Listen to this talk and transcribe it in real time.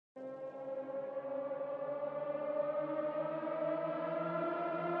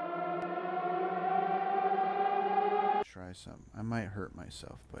try some. I might hurt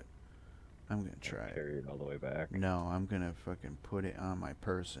myself, but I'm gonna try it. Carry it all the way back. No, I'm gonna fucking put it on my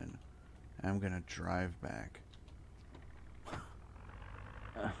person. I'm gonna drive back.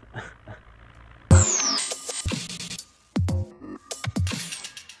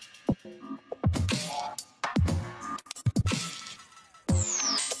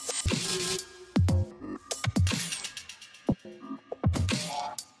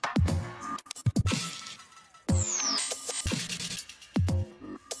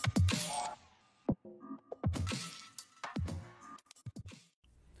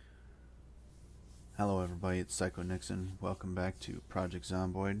 Hello everybody, it's Psycho Nixon. Welcome back to Project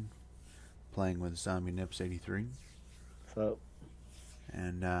Zomboid, playing with Zombie Nips 83. So,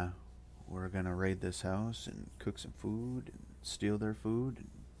 And we're gonna raid this house and cook some food and steal their food and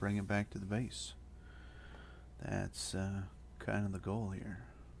bring it back to the base. That's kind of the goal here.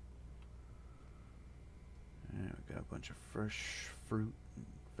 And we got a bunch of fresh fruit and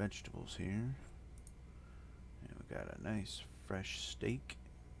vegetables here. And we got a nice fresh steak.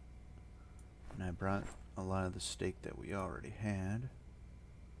 And I brought a lot of the steak that we already had.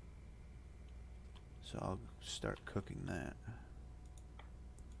 So I'll start cooking that.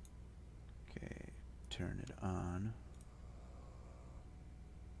 Okay, turn it on.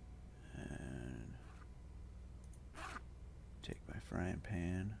 And take my frying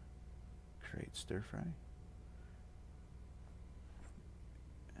pan, create stir fry.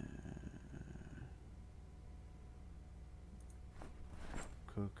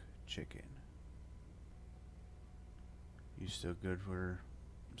 Cook chicken. You still good for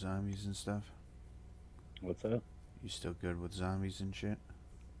zombies and stuff? what's that? You still good with zombies and shit?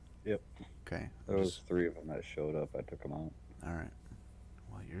 Yep. Okay. There was 3 of them that showed up. I took them out. Alright.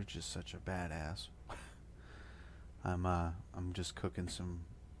 Well, you're just such a badass. I'm just cooking some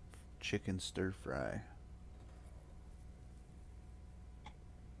chicken stir fry.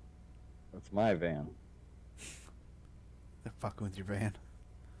 That's my van. They're fucking with your van.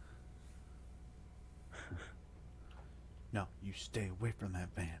 No, you stay away from that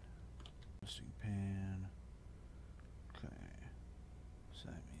van. Roasting pan. Okay. So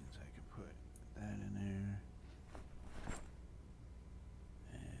that means I can put that in there.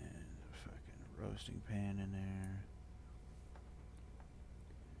 And the fucking roasting pan in there.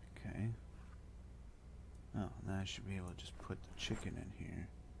 Okay. Oh, now I should be able to just put the chicken in here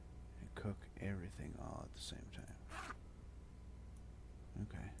and cook everything all at the same time.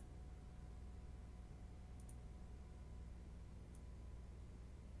 Okay.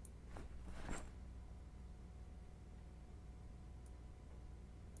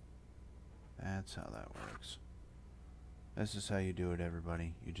 That's how that works. This is how you do it,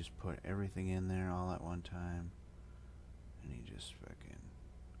 everybody. You just put everything in there all at one time, and you just fucking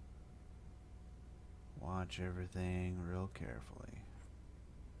watch everything real carefully.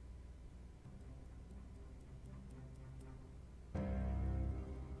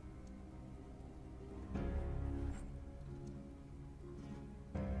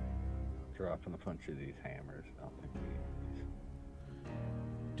 Dropping a bunch of these hammers. I don't think we need these.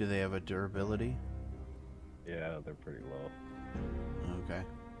 Do they have a durability? Yeah, they're pretty low. Okay.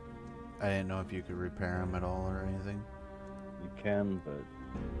 I didn't know if you could repair them at all or anything. You can, but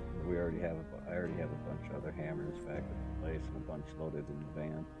we already have. I already have a bunch of other hammers back at the place and a bunch loaded in the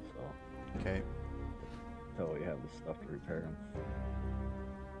van. So. Okay. Until we have the stuff to repair them.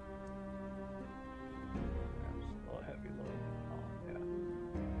 I'm still a heavy load. Oh yeah.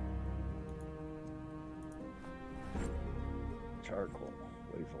 Charcoal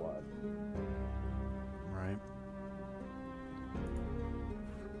weighs a lot. Right.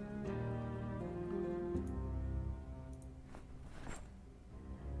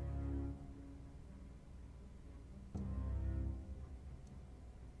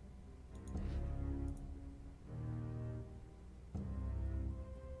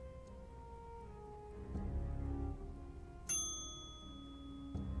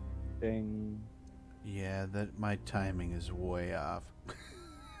 Ding. Yeah, that my timing is way off.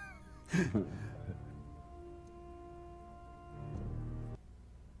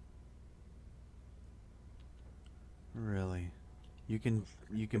 Really? You can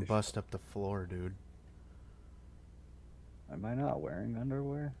bust up the floor, dude. Am I not wearing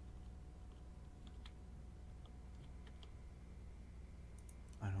underwear?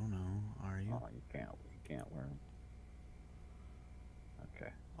 I don't know. Are you? Oh, you can't wear them.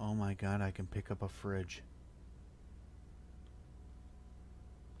 Okay. Oh my god, I can pick up a fridge.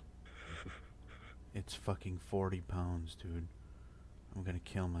 It's fucking 40 pounds, dude. I'm gonna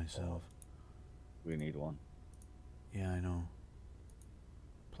kill myself. We need one. Yeah, I know.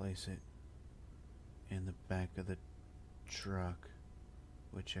 Place it in the back of the truck,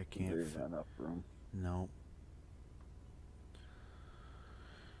 which I can't. There's not enough room. No.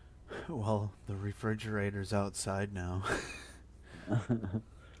 Well, the refrigerator's outside now.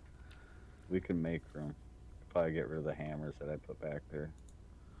 We can make room. Probably get rid of the hammers that I put back there.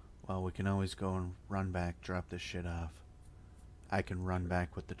 Well, we can always go and run back, drop this shit off. I can run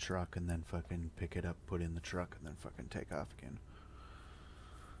back with the truck and then fucking pick it up, put in the truck, and then fucking take off again.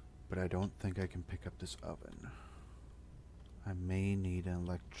 But I don't think I can pick up this oven. I may need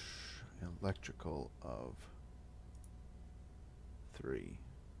an electrical of 3.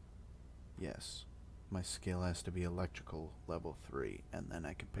 Yes. My skill has to be electrical level 3, and then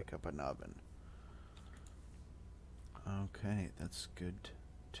I can pick up an oven. Okay, that's good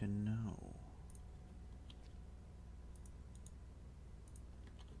to know.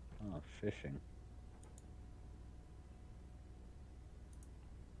 Oh, fishing.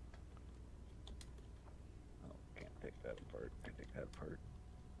 Oh, can't take that apart. Can I take that apart?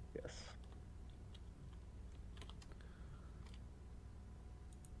 Yes.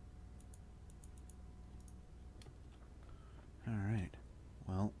 Alright.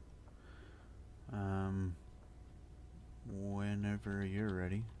 Well, whenever you're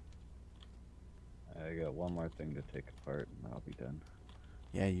ready. I got one more thing to take apart and I'll be done.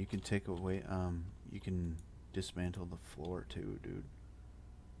 Yeah, you can take away, you can dismantle the floor too, dude.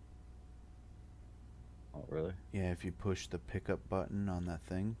 Oh, really? Yeah, if you push the pickup button on that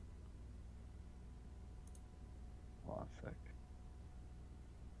thing. Hold on a sec.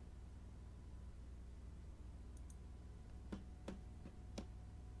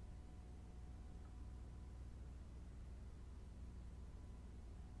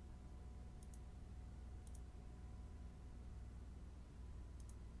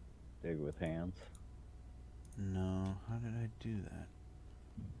 Dig with hands. No, how did I do that?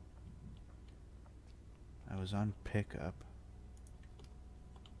 I was on pickup.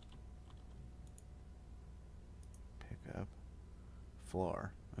 Pickup.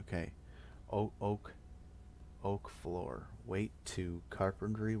 Floor. Okay. Oak floor. Weight 2.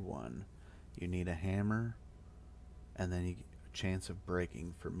 Carpentry 1. You need a hammer. And then chance of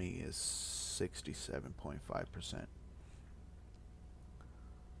breaking for me is 67.5%.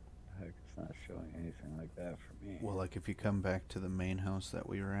 Heck, it's not showing anything like that for me. Well, like if you come back to the main house that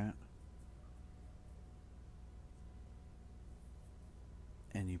we were at.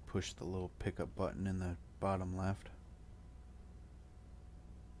 And you push the little pickup button in the bottom left.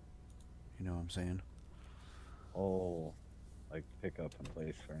 You know what I'm saying? Oh, like pick up and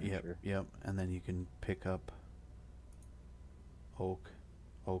place furniture. Yep. And then you can pick up oak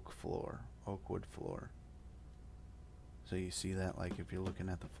floor, oak wood floor. So you see that, like if you're looking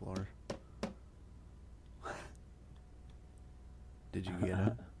at the floor. Did you get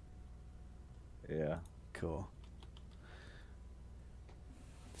it? Yeah. Cool.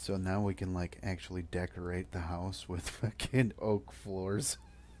 So now we can like actually decorate the house with fucking oak floors.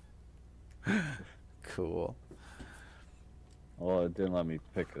 Cool. Well, it didn't let me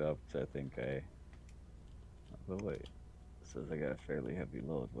pick it up, so I think I... But wait. It says I got a fairly heavy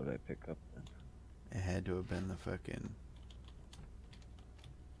load. What did I pick up then? It had to have been the fucking...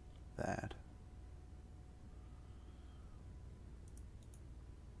 that.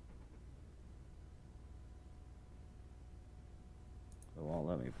 It won't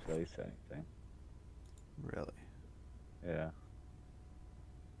let me place anything. Really? Yeah.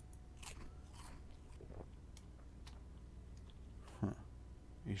 Huh.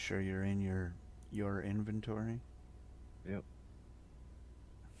 You sure you're in your inventory? Yep.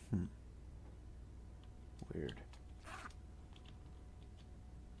 Weird.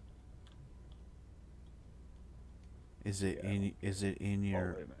 Is it in your...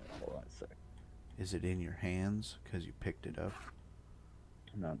 Oh, wait a minute. Hold on a sec. Is it in your hands because you picked it up?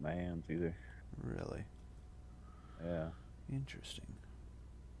 Not in my hands either. Really? Yeah. Interesting.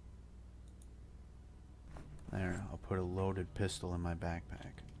 There, I'll put a loaded pistol in my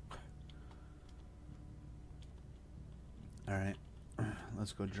backpack. Alright,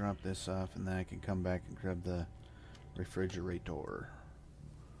 let's go drop this off and then I can come back and grab the refrigerator.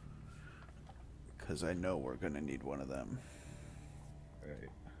 Because I know we're going to need one of them. Right.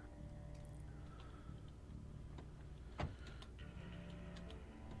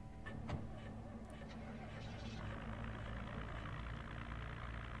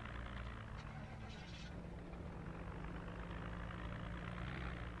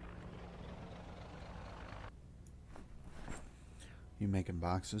 You making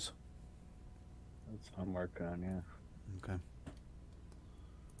boxes? That's what I'm working on, yeah. Okay.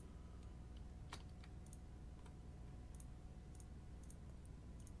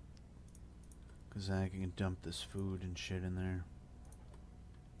 Because I can dump this food and shit in there.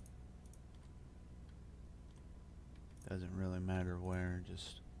 Doesn't really matter where,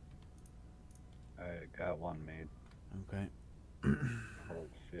 just... I got one made. Okay. Hold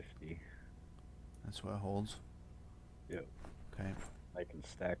 50. That's what holds? Yep. Okay. I can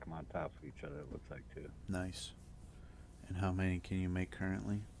stack them on top of each other, it looks like, too. Nice. And how many can you make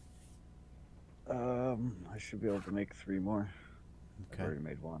currently? I should be able to make 3 more. Okay. I've already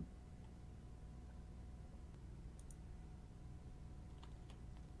made 1.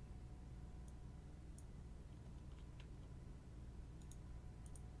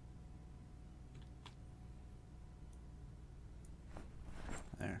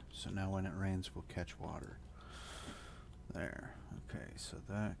 There. So now when it rains, we'll catch water. There. Okay, so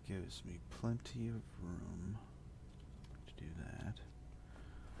that gives me plenty of room to do that.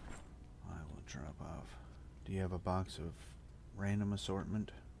 I will drop off. Do you have a box of random assortment?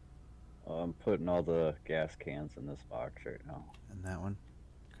 I'm putting all the gas cans in this box right now. In that one?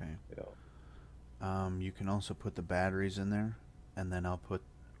 Okay. Yep. You can also put the batteries in there, and then I'll put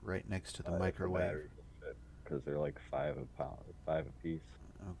right next to the microwave. Because they're like 5 a piece.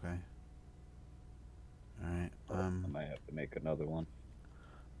 Okay. Alright. I might have to make another one.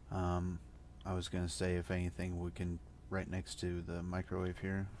 I was gonna say, if anything, we can, right next to the microwave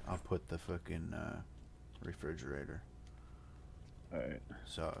here, I'll put the fucking refrigerator. Alright.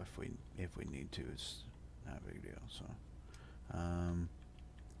 So if we need to, it's not a big deal.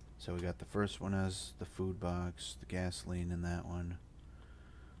 So we got the first one as the food box, the gasoline in that one.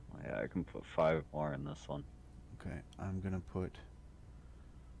 Yeah, I can put 5 more in this one. Okay, I'm gonna put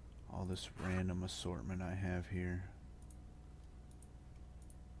all this random assortment I have here.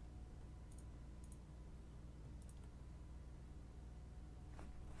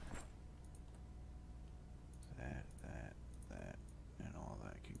 That, and all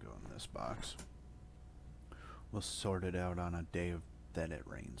that can go in this box. We'll sort it out on a day that it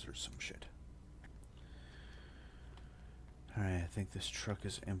rains or some shit. Alright, I think this truck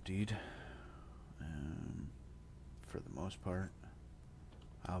is emptied. For the most part.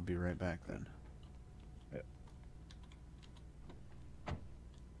 I'll be right back then. Yep.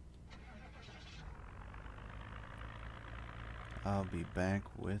 I'll be back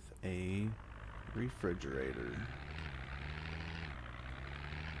with a refrigerator.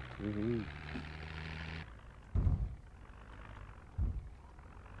 Woohoo.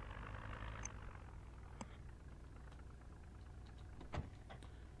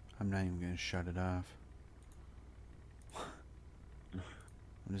 I'm not even gonna shut it off.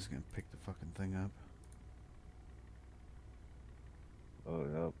 I'm just gonna pick the fucking thing up. Oh,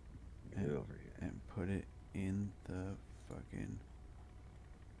 yep. Get over here. And put it in the fucking...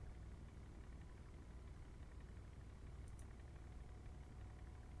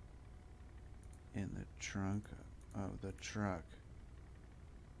 in the trunk of the truck.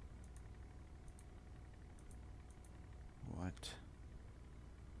 What?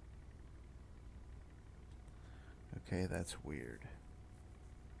 Okay, that's weird.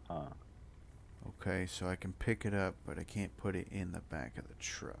 Huh. Okay, so I can pick it up, but I can't put it in the back of the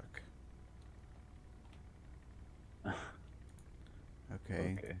truck.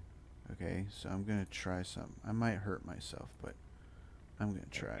 Okay. Okay, so I'm gonna try something. I might hurt myself, but I'm gonna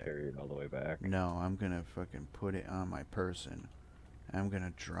try it. Carry it all the way back. No, I'm gonna fucking put it on my person. I'm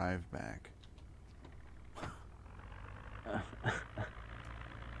gonna drive back.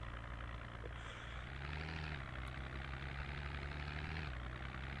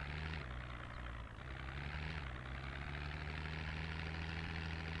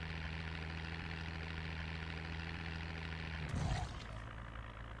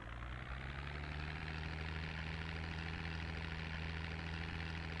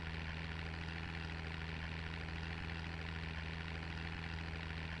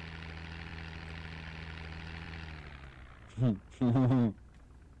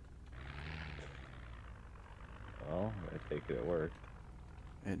 Well, I take it worked.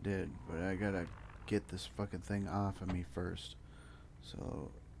 It did, but I gotta get this fucking thing off of me first. So,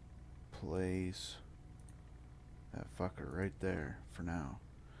 place that fucker right there for now.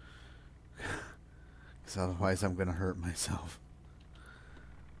 Because otherwise I'm gonna hurt myself.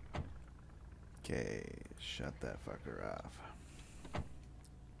 Okay, shut that fucker off.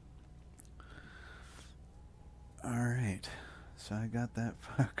 Alright, so I got that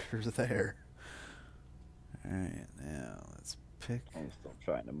fucker there. Alright, now let's pick... I'm still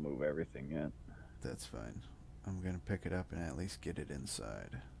trying to move everything in. That's fine. I'm gonna pick it up and at least get it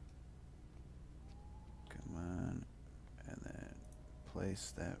inside. Come on. And then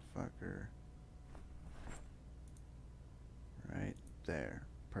place that fucker right there.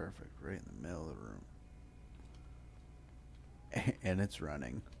 Perfect. Right in the middle of the room. And it's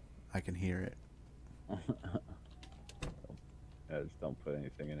running. I can hear it. I just don't put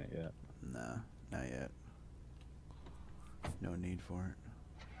anything in it yet. Nah, not yet. No need for it.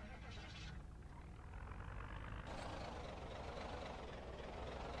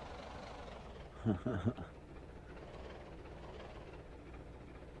 Okay.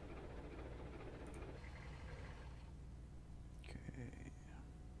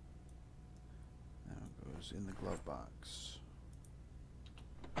 Now it goes in the glove box.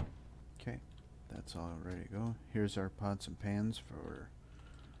 Okay, that's all ready to go. Here's our pots and pans for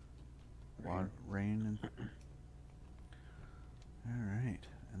water, rain. All right,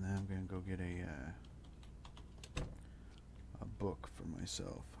 and then I'm gonna go get a book for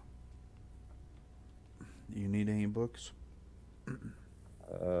myself. You need any books?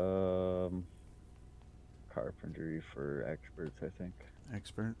 Carpentry for experts, I think.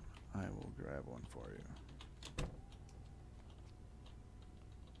 Expert? I will grab one for you.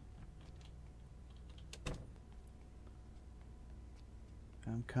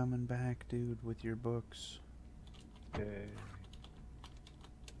 I'm coming back, dude, with your books. Okay.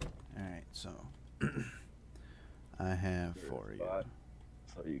 Alright, so I have for you.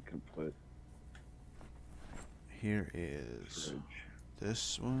 So you can put. Here is fridge.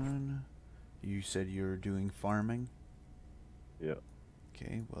 this one. You said you're doing farming? Yep.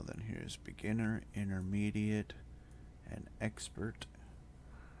 Okay, well then here's beginner, intermediate, and expert.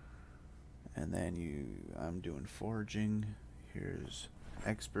 And then I'm doing foraging. Here's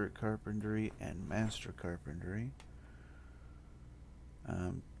expert carpentry and master carpentry.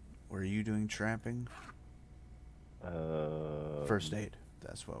 Were you doing trapping? First aid.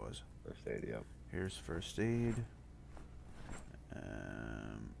 That's what it was. First aid, yep. Here's first aid.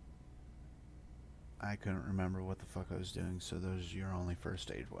 I couldn't remember what the fuck I was doing, so there's your only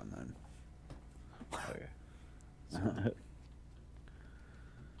first aid one then. Okay. So,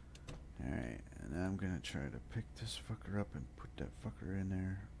 alright, and I'm gonna try to pick this fucker up and put that fucker in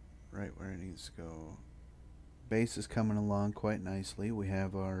there right where it needs to go. Base is coming along quite nicely. We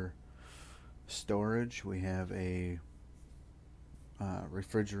have our storage. We have a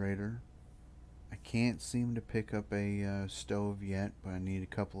refrigerator. I can't seem to pick up a stove yet, but I need a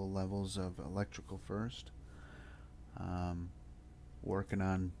couple of levels of electrical first. Working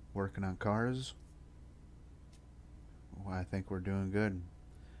on cars. Well, I think we're doing good.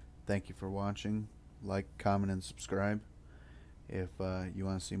 Thank you for watching. Like, comment, and subscribe. If you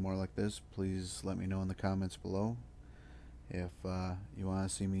want to see more like this, please let me know in the comments below. If you want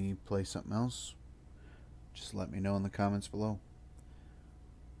to see me play something else, just let me know in the comments below.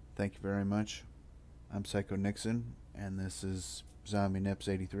 Thank you very much. I'm Psycho Nixon, and this is Zombie Nips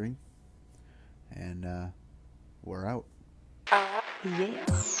 83, and we're out.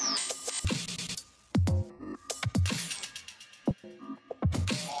 Yes.